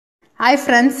Hi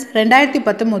friends,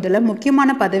 2019 முக்கியமான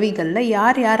பதவிகளில்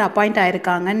யார் யார் அப்பாயிண்ட்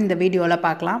ஆயிருக்காங்கன்னு இந்த வீடியோவில்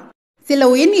பார்க்கலாம். சில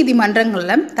உயர்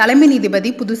நீதிமன்றங்களில் தலைமை நீதிபதி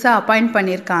புதுசாக அப்பாயிண்ட்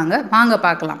பண்ணியிருக்காங்க. வாங்க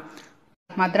பார்க்கலாம்.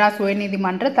 மദ്രാஸ்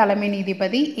உயர்நீதிமன்ற தலைமை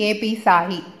நீதிபதி ஏபி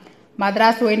சாஹி.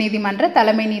 மദ്രാஸ் உயர்நீதிமன்ற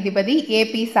தலைமை நீதிபதி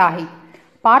ஏபி சாஹி.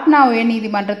 பாட்னா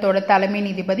உயர்நீதிமன்றத்தோட தலைமை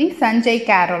நீதிபதி சஞ்சய்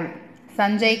கேரோல்.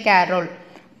 சஞ்சய் கேரோல்.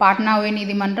 பாட்னா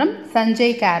உயர்நீதிமன்றம்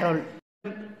சஞ்சய் கேரோல்.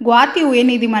 குவாத்தி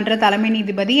உயர்நீதிமன்ற தலைமை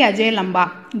நீதிபதி அஜய் லம்பா.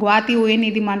 குவாத்தி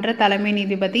உயர்நீதிமன்ற தலைமை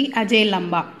நீதிபதி அஜய்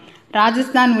லம்பா.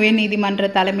 ராஜஸ்தான் உயர்நீதிமன்ற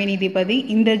தலைமை நீதிபதி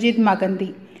இந்தர்ஜித் மகந்தி.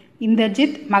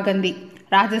 இந்தர்ஜித் மகந்தி.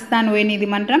 ராஜஸ்தான்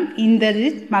உயர்நீதிமன்றம்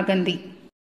இந்தர்ஜித் மகந்தி.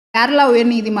 கேரளா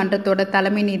உயர்நீதிமன்றத்தோட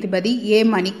தலைமை நீதிபதி ஏ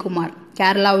மணிக்குமார்.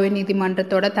 கேரளா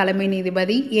உயர்நீதிமன்றத்தோட தலைமை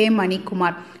நீதிபதி ஏ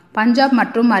மணிக்குமார். பஞ்சாப்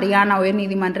மற்றும் ஹரியானா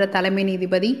உயர்நீதிமன்ற தலைமை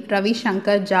நீதிபதி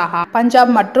ரவிசங்கர் ஜாஹா.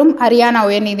 பஞ்சாப் மற்றும் ஹரியானா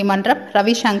உயர்நீதிமன்றம்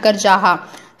ரவிசங்கர் ஜாஹா.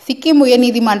 சிக்கிம்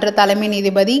உயர்நீதிமன்ற தலைமை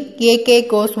நீதிபதி ஏ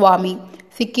கோஸ்வாமி.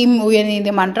 சிக்கிம்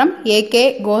உயர்நீதிமன்றம் ஏ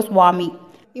கோஸ்வாமி.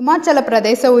 இமாச்சல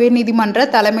பிரதேச உயர்நீதிமன்ற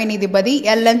தலைமை நீதிபதி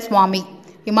என் சுவாமி.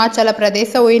 இமாச்சல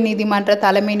பிரதேச உயர்நீதிமன்ற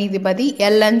தலைமை நீதிபதி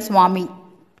என் சுவாமி.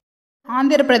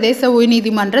 ஆந்திர பிரதேச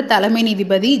உயர்நீதிமன்ற தலைமை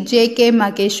நீதிபதி கே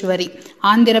மகேஸ்வரி.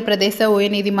 ஆந்திர பிரதேச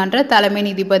உயர்நீதிமன்ற தலைமை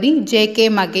நீதிபதி கே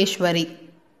மகேஸ்வரி.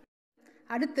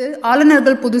 அடுத்து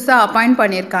ஆளுநர்கள் புதுசாக அப்பாயிண்ட்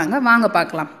பண்ணியிருக்காங்க. வாங்க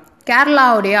பார்க்கலாம்.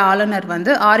 கேரளாவுடைய ஆளுநர்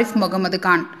ஆரிஃப் முகமது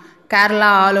கான். கேரளா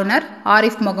ஆளுநர்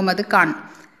ஆரிஃப் முகமது கான்.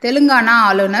 தெலுங்கானா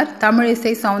ஆளுநர்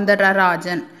தமிழிசை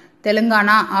சவுந்தரராஜன்.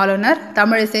 தெலுங்கானா ஆளுநர்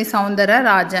தமிழிசை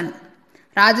சவுந்தரராஜன்.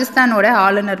 ராஜஸ்தானோட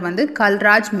ஆளுநர்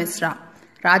கல்ராஜ் மிஸ்ரா.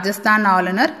 ராஜஸ்தான்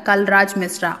ஆளுநர் கல்ராஜ்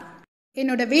மிஸ்ரா.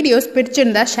 என்னோட வீடியோஸ்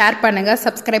பிடிச்சிருந்தா ஷேர் பண்ணுங்க,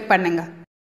 சப்ஸ்கிரைப் பண்ணுங்க.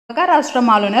 மகாராஷ்டிரம்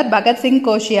ஆளுநர் பகத்சிங்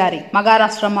கோஷியாரி.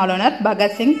 மகாராஷ்டிரம் ஆளுநர்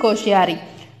பகத்சிங் கோஷியாரி.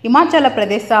 இமாச்சல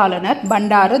பிரதேச ஆளுநர்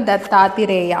பண்டாரு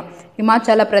தத்தாத்திரேயா.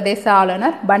 இமாச்சல பிரதேச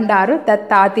ஆளுநர் பண்டாரு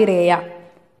தத்தாத்திரேயா.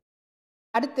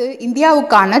 அடுத்து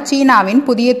இந்தியாவுக்கான சீனாவின்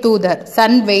புதிய தூதர்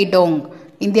சன் வெய்டோங்.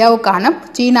 இந்தியாவுக்கான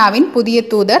சீனாவின் புதிய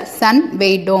தூதர் சன்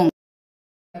வெய்டோங்.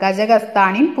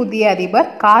 கஜகஸ்தானின் புதிய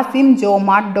அதிபர் காசிம்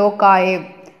ஜோமாட் டோகாயேவ்.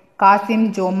 காசிம்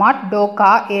ஜோமாட்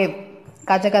டோகாயேவ்.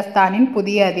 கஜகஸ்தானின்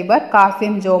புதிய அதிபர்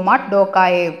காசிம் ஜோமாட்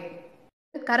டோகாயேவ்.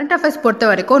 கரண்ட் அஃபேர்ஸ் பொறுத்த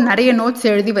வரைக்கும் நிறைய நோட்ஸ்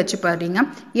எழுதி வச்சு பாருங்க.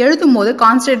 எழுதும் போது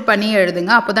கான்சன்ட்ரேட் பண்ணி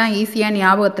எழுதுங்க. அப்போ தான் ஈஸியாக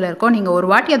ஞாபகத்தில் இருக்கும். நீங்கள் ஒரு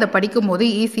வாட்டி அதை படிக்கும் போது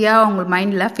ஈஸியாக உங்கள்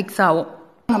மைண்டில் ஃபிக்ஸ் ஆகும்.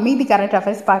 மீதி கரண்ட்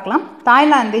அஃபேர்ஸ் பார்க்கலாம்.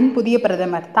 தாய்லாந்தின் புதிய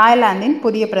பிரதமர். தாய்லாந்தின்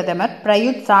புதிய பிரதமர்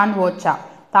பிரயுத் சான் ஓச்சா.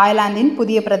 தாய்லாந்தின்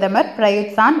புதிய பிரதமர்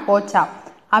பிரயுத் சான் ஓச்சா.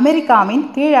 அமெரிக்காவின்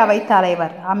கீழவை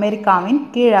தலைவர். அமெரிக்காவின்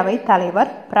கீழவை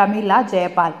தலைவர் பிரமிளா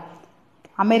ஜெயபால்.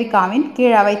 அமெரிக்காவின்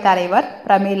கீழவை தலைவர்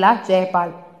பிரமிளா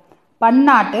ஜெயபால்.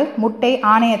 பன்னாட்டு முட்டை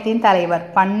ஆணையத்தின் தலைவர்.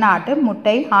 பன்னாட்டு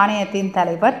முட்டை ஆணையத்தின்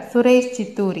தலைவர் சுரேஷ்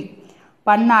சித்தூரி.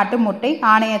 பன்னாட்டு முட்டை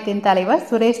ஆணையத்தின் தலைவர்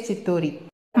சுரேஷ் சித்தூரி.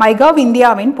 மைகவ்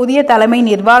இந்தியாவின் புதிய தலைமை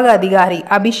நிர்வாக அதிகாரி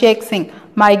அபிஷேக் சிங்.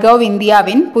 மைகவ்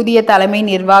இந்தியாவின் புதிய தலைமை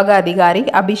நிர்வாக அதிகாரி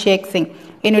அபிஷேக் சிங்.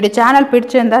 என்னுடைய சேனல்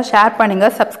பிடிச்சிருந்தா ஷேர்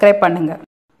பண்ணுங்க, சப்ஸ்கிரைப் பண்ணுங்க.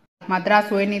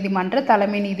 மദ്രാஸ் உயர்நீதிமன்ற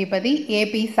தலைமை நீதிபதி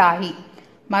ஏபி சாஹி.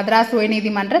 மദ്രാஸ்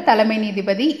உயர்நீதிமன்ற தலைமை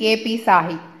நீதிபதி ஏபி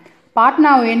சாஹி.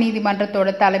 பாட்னா உயர்நீதிமன்றத்தோட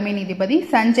தலைமை நீதிபதி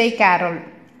சஞ்சய் கேரோல்.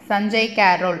 சஞ்சய்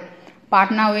கேரோல்.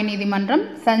 பாட்னா உயர்நீதிமன்றம்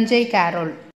சஞ்சய்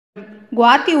கேரோல்.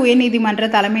 குவாத்தி உயர்நீதிமன்ற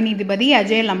தலைமை நீதிபதி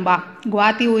அஜய் லம்பா.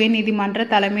 குவாத்தி உயர்நீதிமன்ற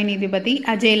தலைமை நீதிபதி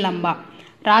அஜய் லம்பா.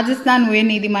 ராஜஸ்தான்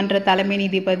உயர்நீதிமன்ற தலைமை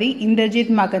நீதிபதி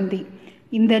இந்தர்ஜித் மகந்தி.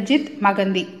 இந்தர்ஜித்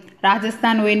மகந்தி.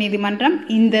 ராஜஸ்தான் உயர்நீதிமன்றம்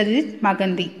இந்தர்ஜித்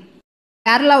மகந்தி.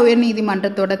 கேரளா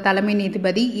உயர்நீதிமன்றத்தோட தலைமை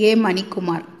நீதிபதி ஏ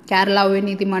மணிக்குமார். கேரளா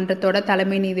உயர்நீதிமன்றத்தோட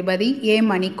தலைமை நீதிபதி ஏ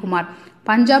மணிக்குமார்.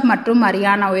 பஞ்சாப் மற்றும்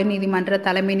ஹரியானா உயர்நீதிமன்ற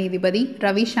தலைமை நீதிபதி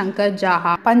ரவிசங்கர்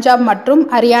ஜாஹா. பஞ்சாப் மற்றும்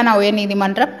ஹரியானா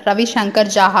உயர்நீதிமன்றம் ரவிசங்கர்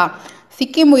ஜாஹா.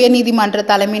 சிக்கிம் உயர்நீதிமன்ற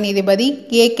தலைமை நீதிபதி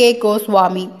கே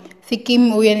கோஸ்வாமி. சிக்கிம்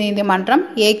உயர்நீதிமன்றம்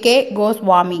கே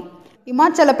கோஸ்வாமி.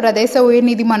 இமாச்சல பிரதேச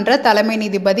உயர்நீதிமன்ற தலைமை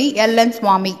நீதிபதி என்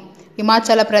சுவாமி.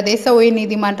 இமாச்சல பிரதேச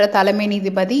உயர்நீதிமன்ற தலைமை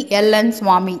நீதிபதி என்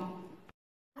சுவாமி.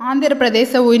 ஆந்திர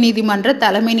பிரதேச உயர்நீதிமன்ற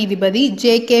தலைமை நீதிபதி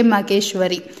கே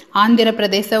மகேஸ்வரி. ஆந்திர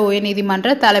பிரதேச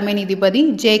உயர்நீதிமன்ற தலைமை நீதிபதி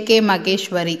கே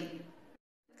மகேஸ்வரி.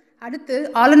 அடுத்து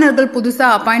ஆளுநர்கள்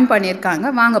புதுசாக அப்பாயிண்ட் பண்ணியிருக்காங்க.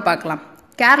 வாங்க பார்க்கலாம்.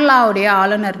 கேரளாவுடைய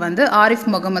ஆளுநர் ஆரிஃப்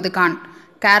முகமது கான்.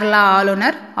 கேரளா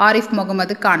ஆளுநர் ஆரிஃப்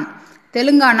முகமது கான்.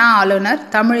 தெலுங்கானா ஆளுநர்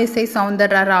தமிழிசை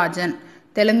சவுந்தரராஜன்.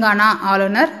 தெலுங்கானா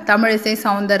ஆளுநர் தமிழிசை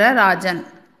சவுந்தரராஜன்.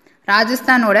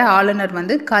 ராஜஸ்தானோட ஆளுநர்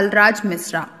கல்ராஜ்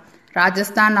மிஸ்ரா.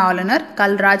 ராஜஸ்தான் ஆளுநர்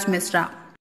கல்ராஜ் மிஸ்ரா.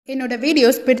 என்னோட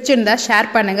வீடியோஸ் பிடிச்சிருந்தா ஷேர்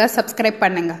பண்ணுங்க, சப்ஸ்கிரைப்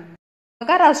பண்ணுங்க.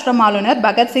 மகாராஷ்டிரம் ஆளுநர்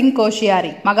பகத்சிங்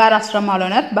கோஷியாரி. மகாராஷ்டிரம்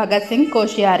ஆளுநர் பகத்சிங்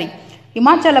கோஷியாரி.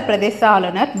 இமாச்சல பிரதேச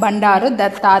ஆளுநர் பண்டாரு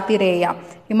தத்தாத்திரேயா.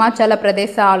 இமாச்சல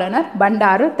பிரதேச ஆளுநர்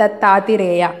பண்டாரு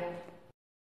தத்தாத்திரேயா.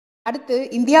 அடுத்து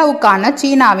இந்தியாவுக்கான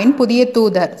சீனாவின் புதிய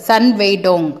தூதர் சன்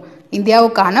வெய்டோங்.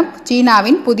 இந்தியாவுக்கான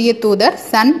சீனாவின் புதிய தூதர்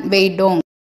சன் வெய்டோங்.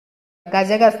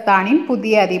 கஜகஸ்தானின்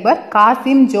புதிய அதிபர்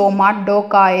Kasim Jomart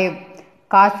Tokayev.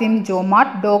 Kasim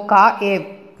Jomart Tokayev.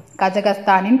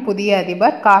 கஜகஸ்தானின் புதிய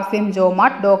அதிபர் Kasim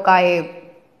Jomart Tokayev.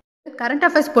 Current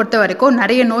affairs பொறுத்த வரைக்கும்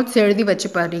நிறைய நோட்ஸ் எழுதி வச்சு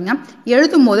பாருங்க.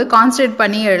 எழுதும் போது கான்சன்ட்ரேட்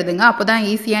பண்ணி எழுதுங்க. அப்போ தான்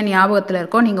ஈஸியாக ஞாபகத்தில்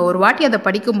இருக்கும். நீங்கள் ஒரு வாட்டி அதை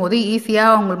படிக்கும் போது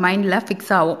ஈஸியாக உங்கள் மைண்டில்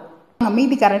ஃபிக்ஸ் ஆகும்.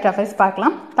 மீதி கரண்ட் அஃபேர்ஸ்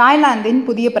பார்க்கலாம். தாய்லாந்தின்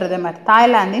புதிய பிரதமர்.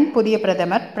 தாய்லாந்தின் புதிய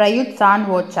பிரதமர் பிரயுத் சான்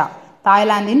ஓச்சா.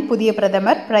 தாய்லாந்தின் புதிய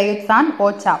பிரதமர் பிரயுத் சான்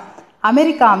ஓச்சா.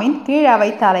 அமெரிக்காவின் கீழவை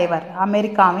தலைவர்.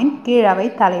 அமெரிக்காவின் கீழவை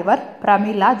தலைவர்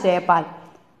பிரமிளா ஜெயபால்.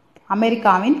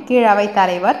 அமெரிக்காவின் கீழவை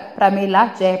தலைவர் பிரமிளா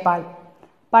ஜெயபால்.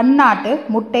 பன்னாட்டு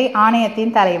முட்டை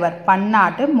ஆணையத்தின் தலைவர்.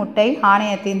 பன்னாட்டு முட்டை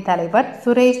ஆணையத்தின் தலைவர்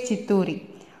சுரேஷ் சித்தூரி.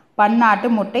 பன்னாட்டு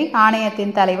முட்டை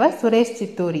ஆணையத்தின் தலைவர் சுரேஷ்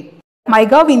சித்தூரி.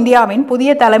 மைகவ் இந்தியாவின்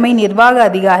புதிய தலைமை நிர்வாக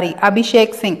அதிகாரி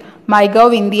அபிஷேக் சிங்.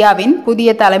 மைகவ் இந்தியாவின் புதிய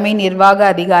தலைமை நிர்வாக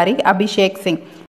அதிகாரி அபிஷேக் சிங்.